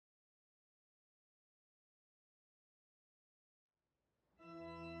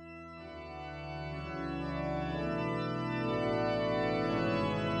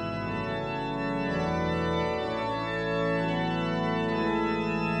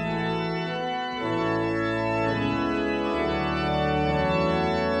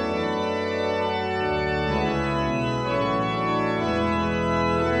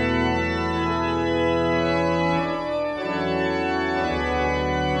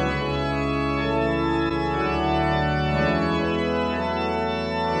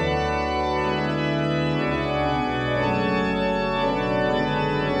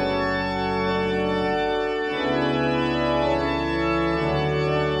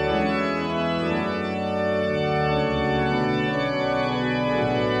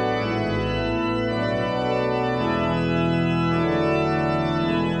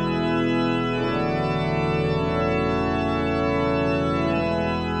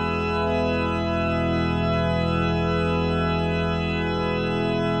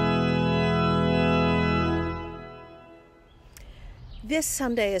This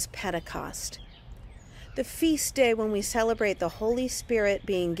Sunday is Pentecost, the feast day when we celebrate the Holy Spirit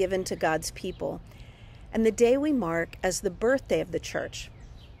being given to God's people, and the day we mark as the birthday of the church.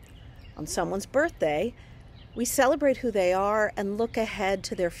 On someone's birthday, we celebrate who they are and look ahead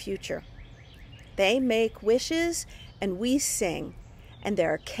to their future. They make wishes and we sing, and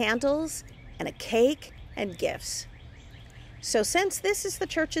there are candles and a cake and gifts. So since this is the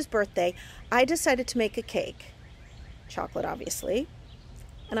church's birthday, I decided to make a cake. Chocolate, obviously.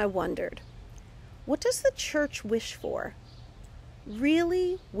 And I wondered, what does the church wish for?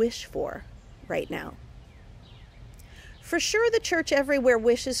 Really wish for right now? For sure, the church everywhere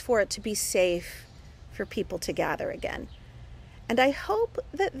wishes for it to be safe for people to gather again. And I hope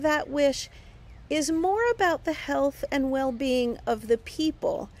that that wish is more about the health and well-being of the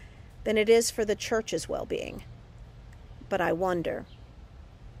people than it is for the church's well-being. But I wonder.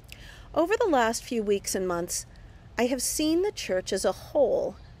 Over the last few weeks and months, I have seen the church as a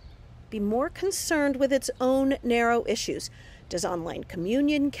whole be more concerned with its own narrow issues. Does online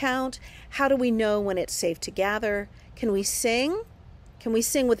communion count? How do we know when it's safe to gather? Can we sing? Can we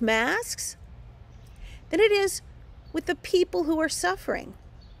sing with masks? Than it is with the people who are suffering.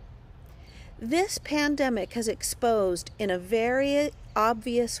 This pandemic has exposed in a very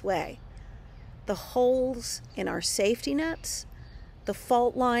obvious way the holes in our safety nets, the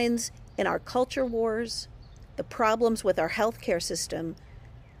fault lines in our culture wars, the problems with our healthcare system,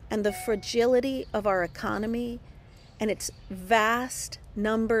 and the fragility of our economy and its vast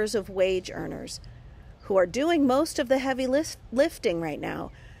numbers of wage earners who are doing most of the heavy lifting right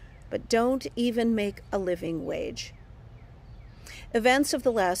now, but don't even make a living wage. Events of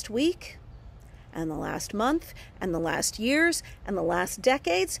the last week and the last month and the last years and the last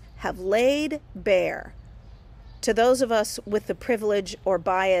decades have laid bare, to those of us with the privilege or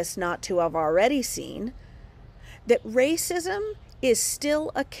bias not to have already seen, that racism is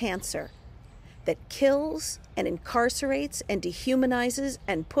still a cancer that kills and incarcerates and dehumanizes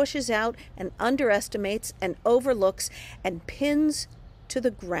and pushes out and underestimates and overlooks and pins to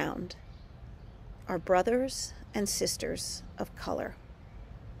the ground our brothers and sisters of color.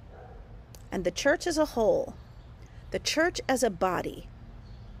 And the church as a whole, the church as a body,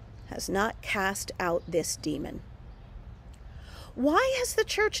 has not cast out this demon. Why has the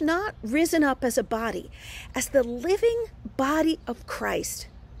church not risen up as a body, as the living body of Christ,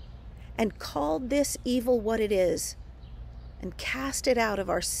 and called this evil what it is, and cast it out of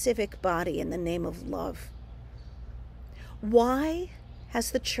our civic body in the name of love? Why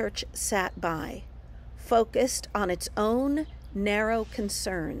has the church sat by, focused on its own narrow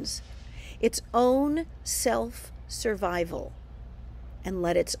concerns, its own self-survival, and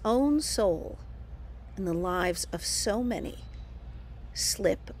let its own soul and the lives of so many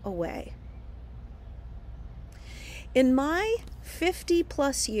slip away? In my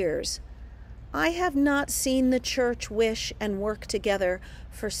 50-plus years, I have not seen the church wish and work together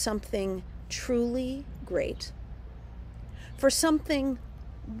for something truly great, for something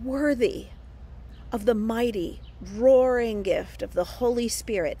worthy of the mighty, roaring gift of the Holy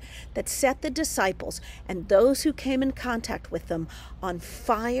Spirit that set the disciples and those who came in contact with them on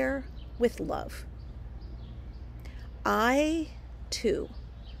fire with love. I, too,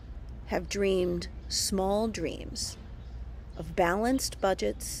 have dreamed small dreams of balanced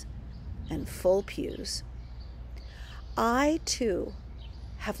budgets and full pews. I, too,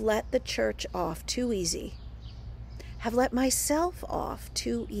 have let the church off too easy, have let myself off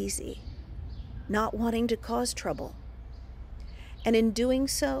too easy, not wanting to cause trouble. And in doing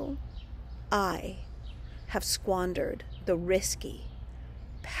so, I have squandered the risky,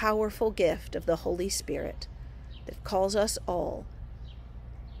 powerful gift of the Holy Spirit that calls us all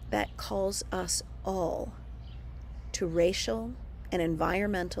to racial and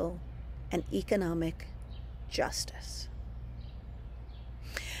environmental and economic justice.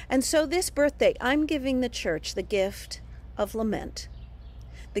 And so this birthday, I'm giving the church the gift of lament,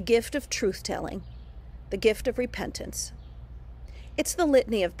 the gift of truth-telling, the gift of repentance. It's the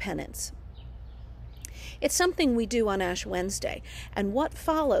Litany of Penance. It's something we do on Ash Wednesday, and what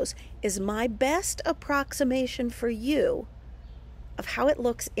follows is my best approximation for you of how it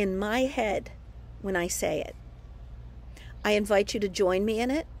looks in my head when I say it. I invite you to join me in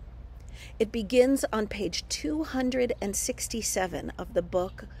it. It begins on page 267 of the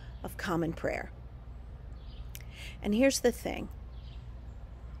Book of Common Prayer. And here's the thing.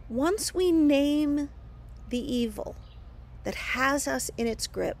 Once we name the evil that has us in its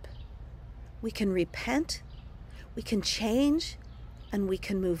grip, we can repent, we can change, and we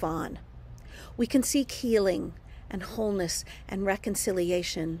can move on. We can seek healing and wholeness and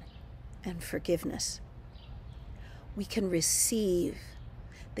reconciliation and forgiveness. we can receive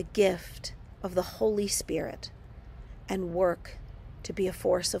the gift of the Holy Spirit and work to be a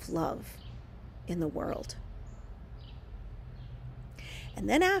force of love in the world. And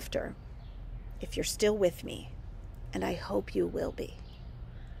then after, if you're still with me, and I hope you will be,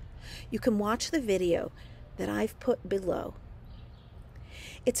 you can watch the video that I've put below.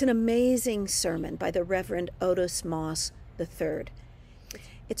 It's an amazing sermon by the Reverend Otis Moss III.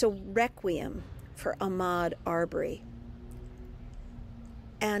 It's a requiem for Ahmaud Arbery,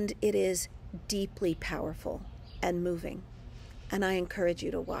 and it is deeply powerful and moving, and I encourage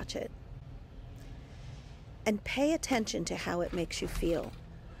you to watch it. And pay attention to how it makes you feel.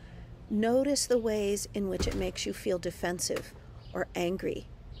 Notice the ways in which it makes you feel defensive or angry,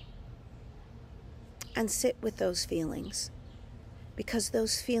 and sit with those feelings, because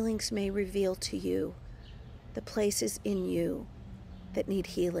those feelings may reveal to you the places in you that need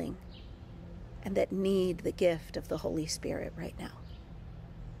healing and that need the gift of the Holy Spirit right now.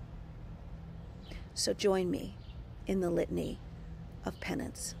 So join me in the Litany of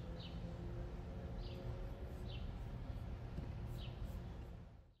Penance.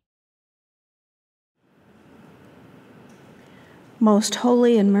 Most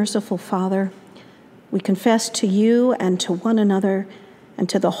holy and merciful Father, we confess to you and to one another and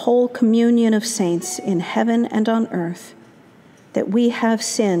to the whole communion of saints in heaven and on earth that we have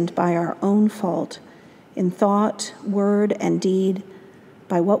sinned by our own fault in thought, word, and deed,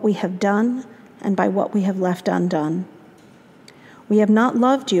 by what we have done and by what we have left undone. We have not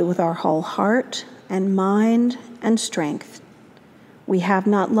loved you with our whole heart and mind and strength. We have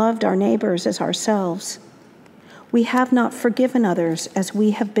not loved our neighbors as ourselves. We have not forgiven others as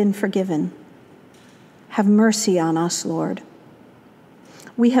we have been forgiven. Have mercy on us, Lord.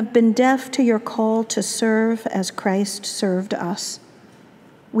 We have been deaf to your call to serve as Christ served us.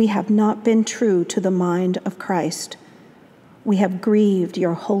 We have not been true to the mind of Christ. We have grieved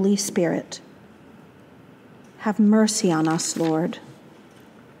your Holy Spirit. Have mercy on us, Lord.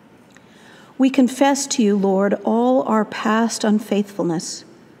 We confess to you, Lord, all our past unfaithfulness,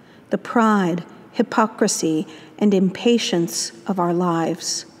 the pride, hypocrisy, and impatience of our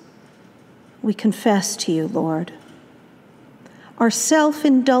lives. We confess to you, Lord, our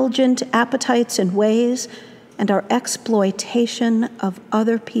self-indulgent appetites and ways and our exploitation of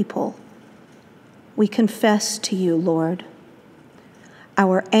other people. We confess to you, Lord,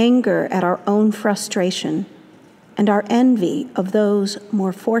 our anger at our own frustration and our envy of those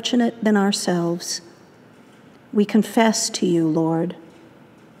more fortunate than ourselves. We confess to you, Lord,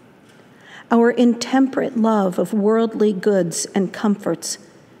 our intemperate love of worldly goods and comforts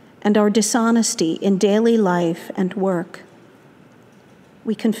and our dishonesty in daily life and work.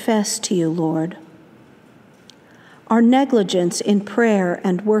 We confess to you, Lord, our negligence in prayer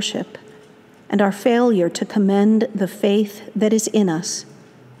and worship and our failure to commend the faith that is in us.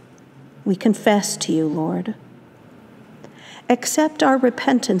 We confess to you, Lord. Accept our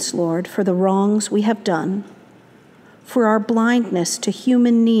repentance, Lord, for the wrongs we have done, for our blindness to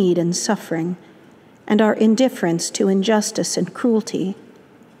human need and suffering, and our indifference to injustice and cruelty.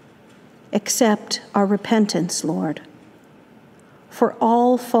 Accept our repentance, Lord, for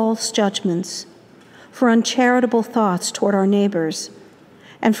all false judgments, for uncharitable thoughts toward our neighbors,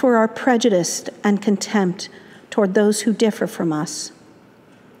 and for our prejudice and contempt toward those who differ from us.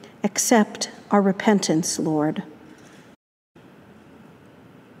 Accept our repentance, Lord,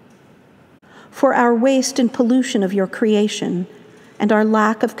 for our waste and pollution of your creation and our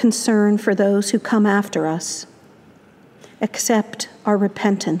lack of concern for those who come after us. Accept our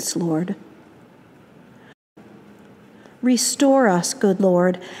repentance, Lord. Restore us, good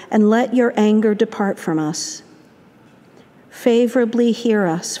Lord, and let your anger depart from us. Favorably hear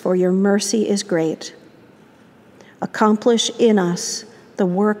us, for your mercy is great. Accomplish in us the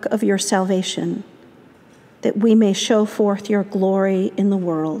work of your salvation, that we may show forth your glory in the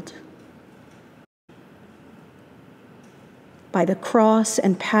world. By the cross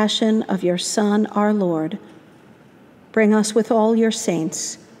and passion of your Son, our Lord, bring us with all your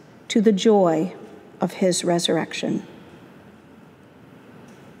saints to the joy of his resurrection.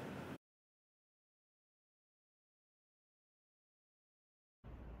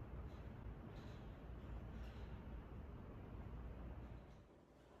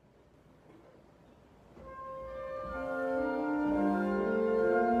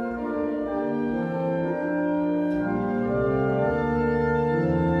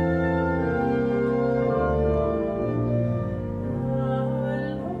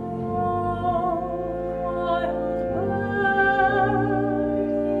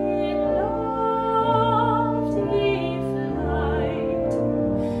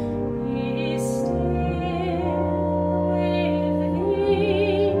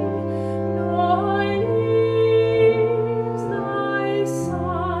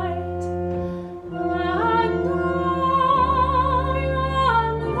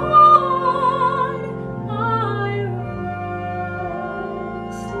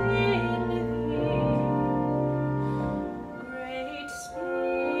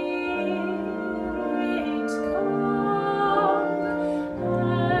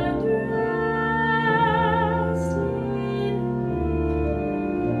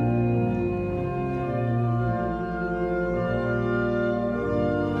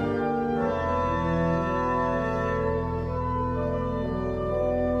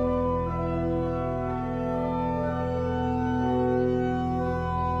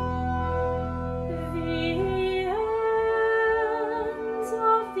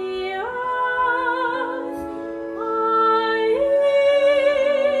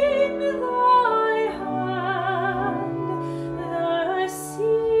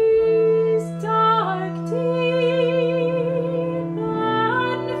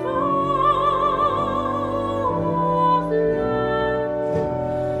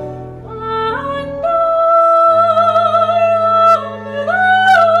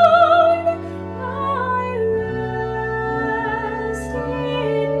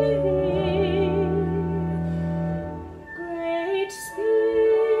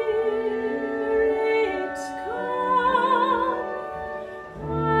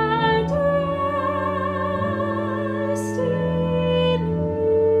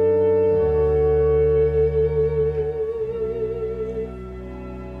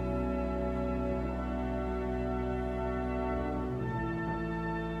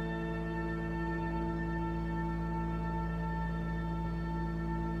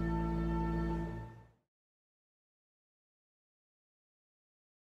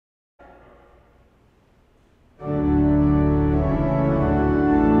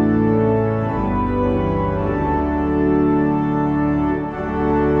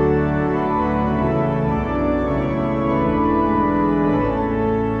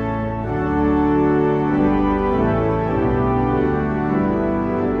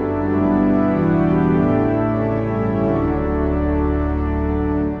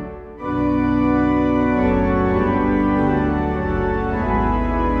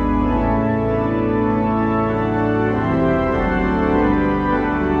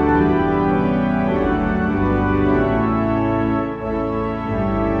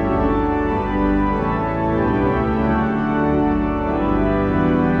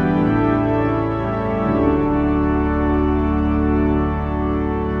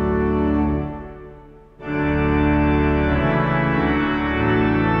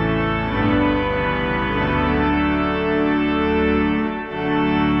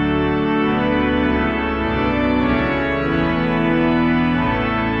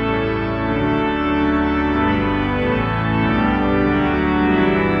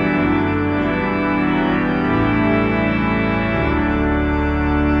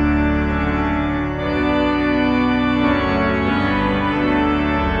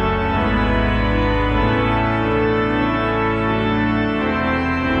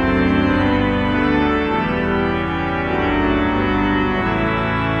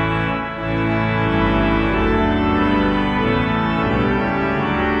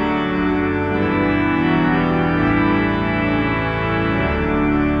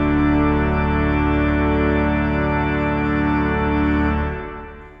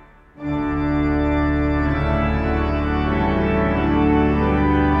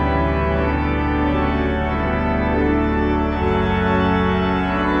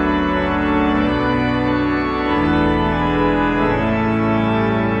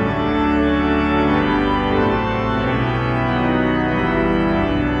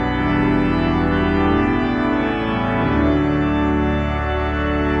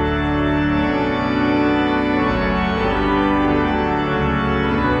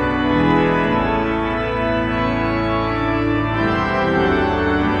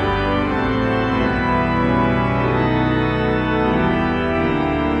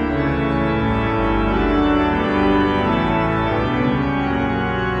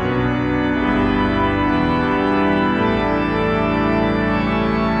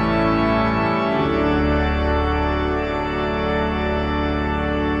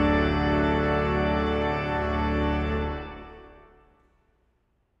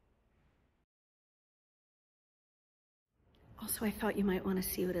 Also, I thought you might want to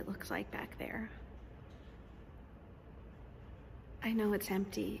see what it looks like back there. I know it's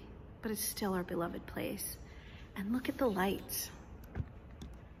empty, but it's still our beloved place. And look at the lights.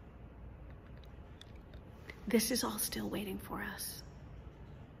 This is all still waiting for us.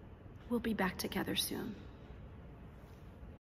 We'll be back together soon.